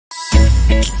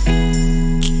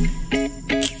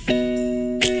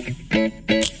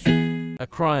A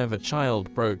cry of a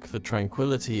child broke the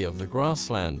tranquility of the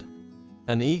grassland.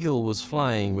 An eagle was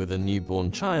flying with a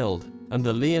newborn child, and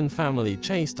the Lion family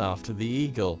chased after the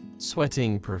eagle,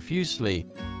 sweating profusely.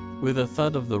 With a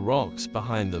thud of the rocks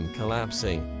behind them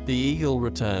collapsing, the eagle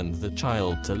returned the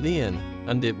child to Lion,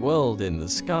 and it whirled in the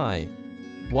sky.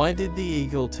 Why did the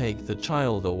eagle take the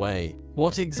child away?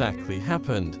 What exactly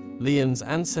happened? Lion's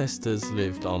ancestors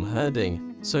lived on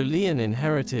herding, so Lion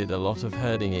inherited a lot of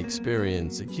herding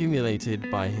experience accumulated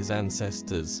by his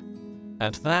ancestors.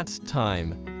 At that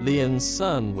time, Lion's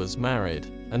son was married,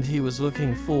 and he was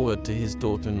looking forward to his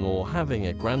daughter-in-law having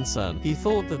a grandson. He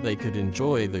thought that they could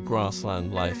enjoy the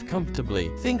grassland life comfortably.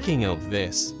 Thinking of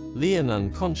this, Lion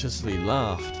unconsciously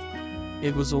laughed.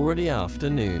 It was already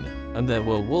afternoon, and there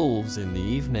were wolves in the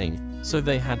evening, so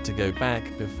they had to go back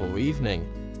before evening.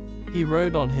 He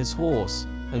rode on his horse,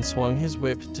 and swung his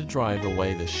whip to drive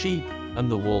away the sheep,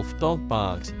 and the wolf dog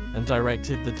barked, and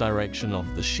directed the direction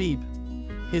of the sheep.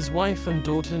 His wife and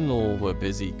daughter-in-law were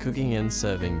busy cooking and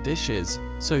serving dishes,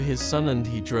 so his son and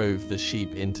he drove the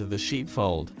sheep into the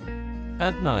sheepfold.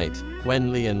 At night,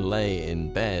 when Lion lay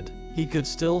in bed, he could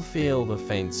still feel the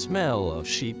faint smell of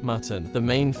sheep mutton. The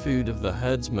main food of the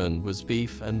herdsman was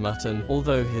beef and mutton.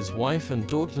 Although his wife and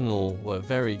daughter-in-law were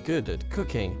very good at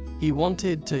cooking, he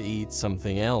wanted to eat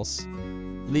something else.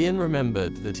 Lion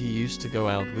remembered that he used to go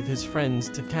out with his friends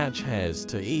to catch hares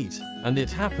to eat, and it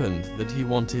happened that he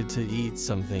wanted to eat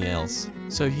something else.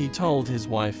 So he told his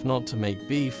wife not to make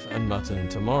beef and mutton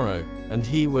tomorrow, and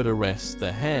he would arrest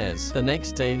the hares. The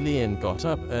next day Lion got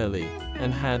up early,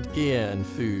 and had gear and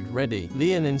food ready.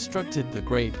 Lion instructed the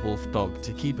great wolf dog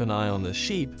to keep an eye on the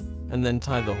sheep, and then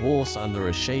tie the horse under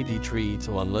a shady tree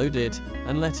to unload it,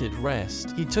 and let it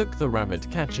rest. He took the rabbit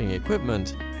catching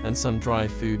equipment, and some dry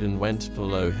food and went to a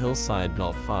low hillside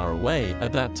not far away.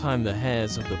 At that time the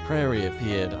hares of the prairie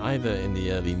appeared either in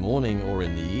the early morning or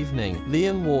in the evening.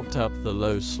 Lion walked up the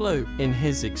low slope. In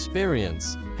his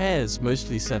experience, hares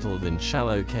mostly settled in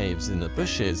shallow caves in the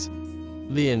bushes.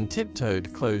 Lion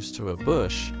tiptoed close to a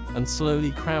bush, and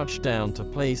slowly crouched down to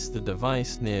place the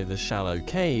device near the shallow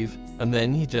cave, and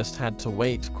then he just had to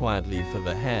wait quietly for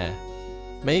the hare.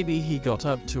 Maybe he got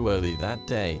up too early that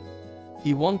day.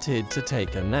 He wanted to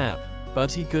take a nap,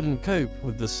 but he couldn't cope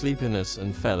with the sleepiness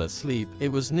and fell asleep.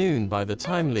 It was noon by the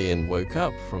time Lion woke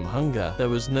up from hunger. There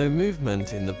was no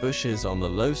movement in the bushes on the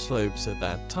low slopes at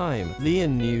that time.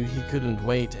 Lion knew he couldn't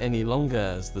wait any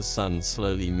longer as the sun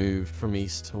slowly moved from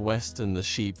east to west and the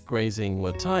sheep grazing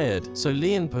were tired. So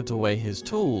Lion put away his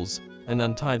tools, and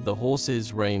untied the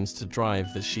horse's reins to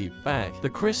drive the sheep back. The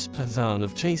crisp sound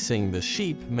of chasing the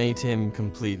sheep made him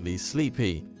completely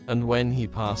sleepy, and when he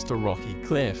passed a rocky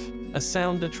cliff, a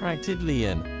sound attracted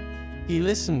Lion. He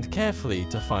listened carefully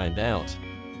to find out.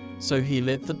 So he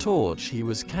lit the torch he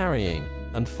was carrying,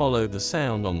 and followed the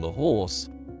sound on the horse.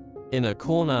 In a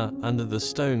corner, under the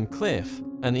stone cliff,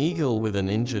 an eagle with an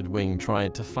injured wing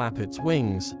tried to flap its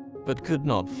wings, but could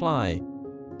not fly.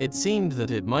 It seemed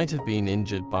that it might have been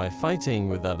injured by fighting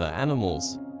with other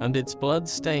animals, and its blood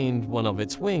stained one of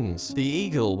its wings. The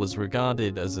eagle was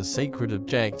regarded as a sacred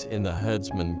object in the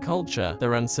herdsman culture.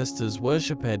 Their ancestors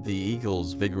worshipped the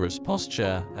eagle's vigorous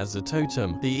posture as a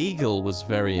totem. The eagle was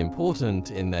very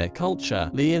important in their culture.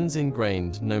 Lion's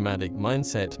ingrained nomadic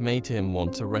mindset made him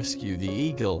want to rescue the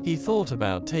eagle. He thought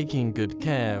about taking good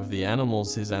care of the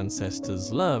animals his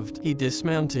ancestors loved. He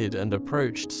dismounted and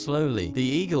approached slowly. The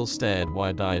eagle stared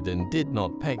wide-eyed and did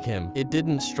not peck him. It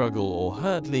didn't struggle or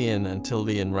hurt Lion until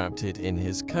Lion wrapped it in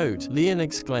his coat. Lion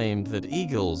exclaimed that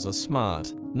eagles are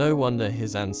smart. No wonder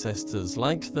his ancestors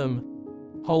liked them.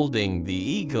 Holding the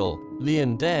eagle,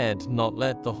 Lion dared not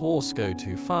let the horse go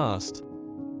too fast.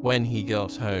 When he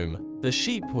got home, the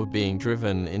sheep were being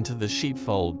driven into the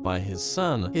sheepfold by his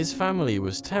son. His family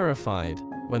was terrified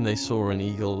when they saw an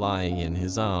eagle lying in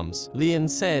his arms. Lion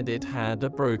said it had a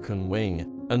broken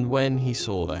wing, and when he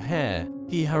saw the hare,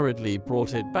 he hurriedly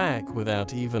brought it back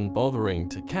without even bothering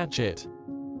to catch it.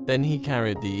 Then he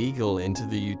carried the eagle into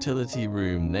the utility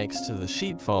room next to the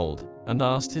sheepfold, and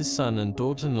asked his son and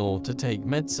daughter-in-law to take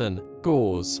medicine,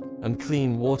 gauze, and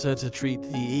clean water to treat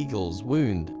the eagle's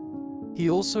wound. He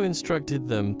also instructed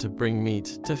them to bring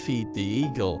meat to feed the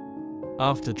eagle.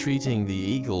 After treating the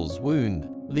eagle's wound,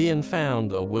 Lion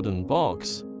found a wooden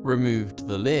box, removed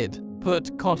the lid,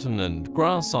 put cotton and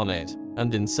grass on it,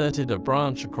 and inserted a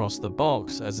branch across the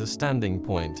box as a standing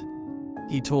point.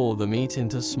 He tore the meat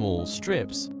into small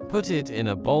strips, put it in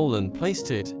a bowl and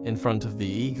placed it in front of the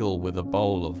eagle with a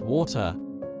bowl of water.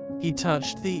 He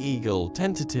touched the eagle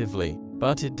tentatively,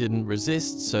 but it didn't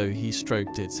resist, so he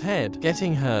stroked its head.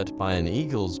 Getting hurt by an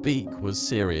eagle's beak was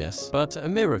serious, but a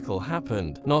miracle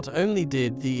happened. Not only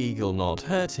did the eagle not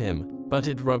hurt him, but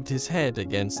it rubbed his head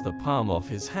against the palm of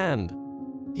his hand.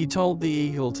 He told the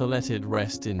eagle to let it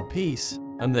rest in peace,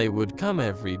 and they would come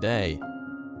every day.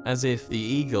 As if the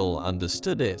eagle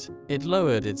understood it, it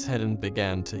lowered its head and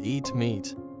began to eat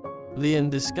meat. Leon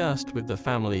discussed with the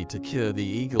family to cure the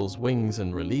eagle's wings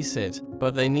and release it,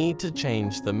 but they need to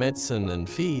change the medicine and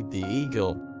feed the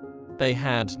eagle. They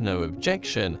had no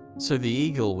objection, so the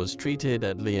eagle was treated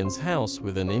at Leon's house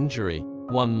with an injury.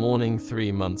 One morning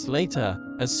 3 months later,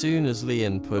 as soon as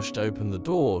Leon pushed open the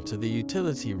door to the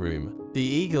utility room, the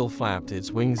eagle flapped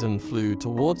its wings and flew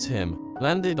towards him,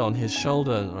 landed on his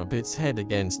shoulder and rubbed its head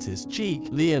against his cheek.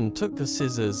 Leon took the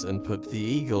scissors and put the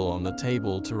eagle on the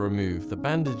table to remove the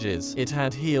bandages. It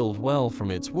had healed well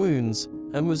from its wounds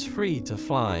and was free to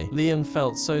fly. Leon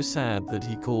felt so sad that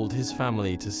he called his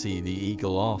family to see the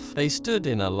eagle off. They stood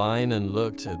in a line and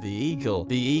looked at the eagle.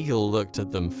 The eagle looked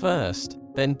at them first,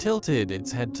 then tilted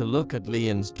its head to look at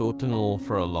Leon's daughter-in-law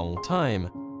for a long time.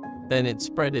 Then it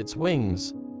spread its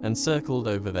wings and circled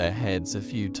over their heads a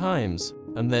few times,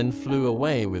 and then flew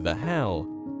away with a howl.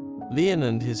 Leon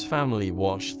and his family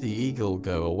watched the eagle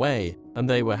go away, and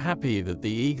they were happy that the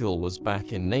eagle was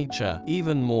back in nature.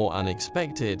 Even more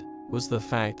unexpected was the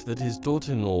fact that his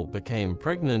daughter-in-law became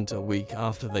pregnant a week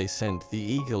after they sent the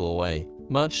eagle away,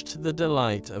 much to the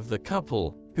delight of the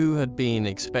couple, who had been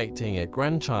expecting a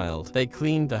grandchild. They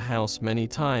cleaned the house many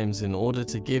times in order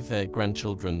to give their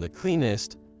grandchildren the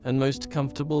cleanest and most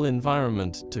comfortable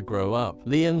environment to grow up.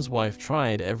 Leon's wife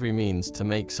tried every means to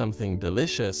make something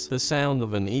delicious. The sound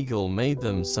of an eagle made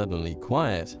them suddenly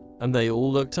quiet, and they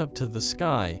all looked up to the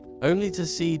sky, only to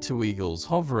see two eagles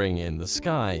hovering in the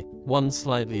sky, one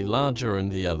slightly larger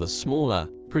and the other smaller.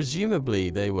 Presumably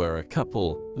they were a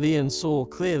couple. Leon saw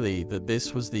clearly that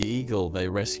this was the eagle they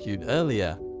rescued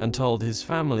earlier, and told his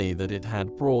family that it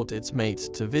had brought its mate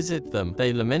to visit them.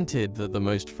 They lamented that the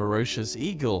most ferocious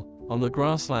eagle on the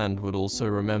grassland would also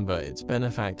remember its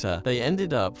benefactor. They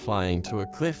ended up flying to a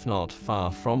cliff not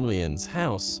far from Leon's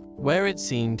house, where it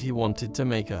seemed he wanted to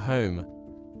make a home.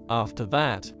 After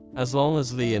that, as long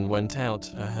as Leon went out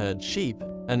to herd sheep,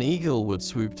 an eagle would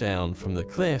swoop down from the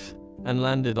cliff and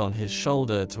landed on his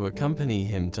shoulder to accompany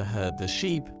him to herd the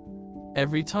sheep.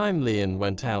 Every time Leon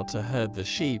went out to herd the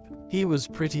sheep, he was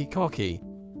pretty cocky.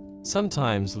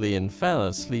 Sometimes Leon fell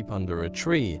asleep under a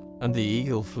tree, and the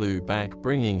eagle flew back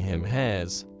bringing him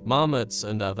hares, marmots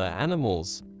and other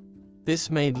animals. This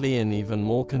made Leon even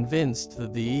more convinced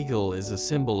that the eagle is a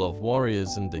symbol of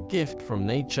warriors and a gift from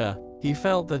nature. He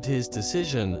felt that his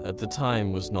decision at the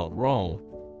time was not wrong.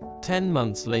 10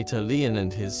 months later, Leon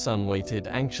and his son waited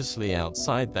anxiously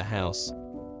outside the house.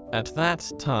 At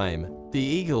that time, the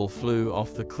eagle flew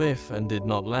off the cliff and did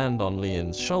not land on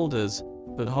Leon's shoulders,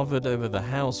 but hovered over the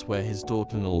house where his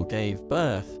daughter-in-law gave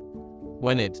birth.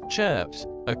 When it chirped,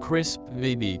 a crisp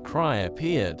baby cry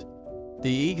appeared.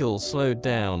 The eagle slowed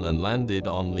down and landed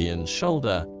on Leon's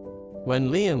shoulder.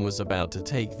 When Leon was about to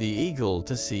take the eagle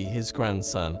to see his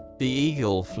grandson, the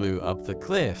eagle flew up the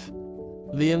cliff.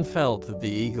 Leon felt that the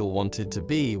eagle wanted to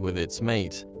be with its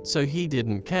mate, so he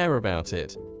didn't care about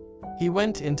it. He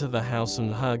went into the house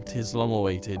and hugged his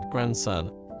long-awaited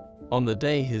grandson. On the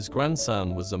day his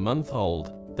grandson was a month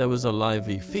old, there was a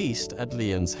lively feast at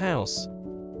Leon's house.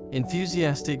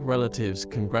 Enthusiastic relatives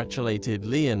congratulated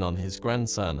Leon on his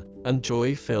grandson, and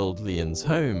joy filled Leon's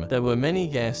home. There were many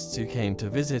guests who came to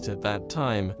visit at that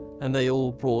time, and they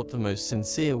all brought the most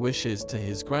sincere wishes to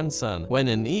his grandson. When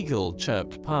an eagle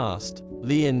chirped past,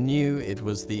 Leon knew it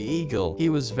was the eagle. He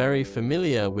was very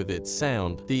familiar with its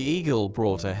sound. The eagle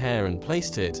brought a hare and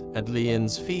placed it at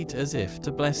Leon's feet as if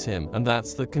to bless him, and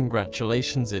that's the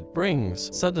congratulations it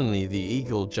brings. Suddenly the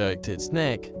eagle jerked its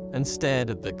neck and stared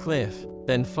at the cliff,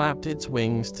 then flapped its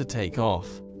wings to take off.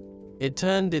 It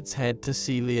turned its head to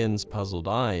see Leon's puzzled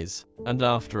eyes, and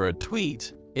after a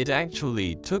tweet, it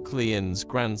actually took Leon's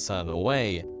grandson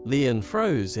away. Leon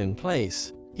froze in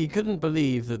place. He couldn't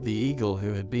believe that the eagle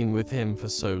who had been with him for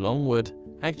so long would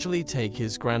actually take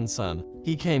his grandson.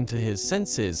 He came to his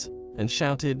senses and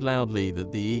shouted loudly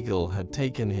that the eagle had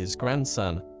taken his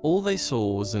grandson. All they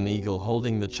saw was an eagle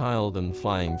holding the child and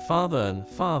flying farther and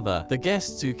farther. The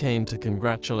guests who came to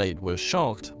congratulate were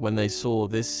shocked when they saw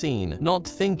this scene. Not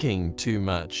thinking too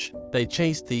much, they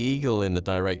chased the eagle in the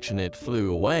direction it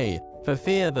flew away, for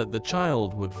fear that the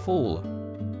child would fall.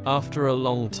 After a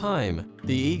long time,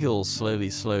 the eagle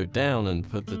slowly slowed down and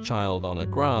put the child on a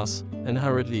grass, and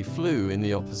hurriedly flew in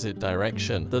the opposite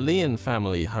direction. The Leon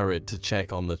family hurried to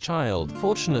check on the child.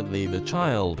 Fortunately, the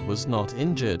child was not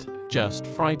injured, just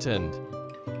frightened.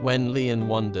 When Leon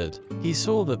wondered, he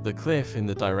saw that the cliff in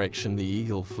the direction the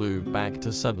eagle flew back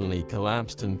to suddenly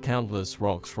collapsed and countless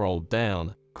rocks rolled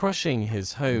down, crushing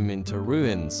his home into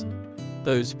ruins.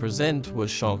 Those present were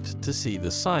shocked to see the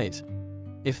sight.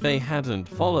 If they hadn't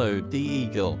followed the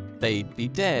eagle, they'd be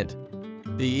dead.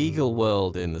 The eagle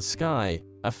whirled in the sky,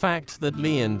 a fact that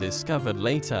Leon discovered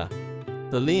later.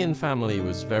 The Leon family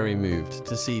was very moved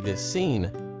to see this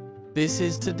scene. This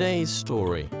is today's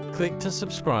story. Click to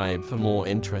subscribe for more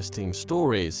interesting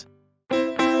stories.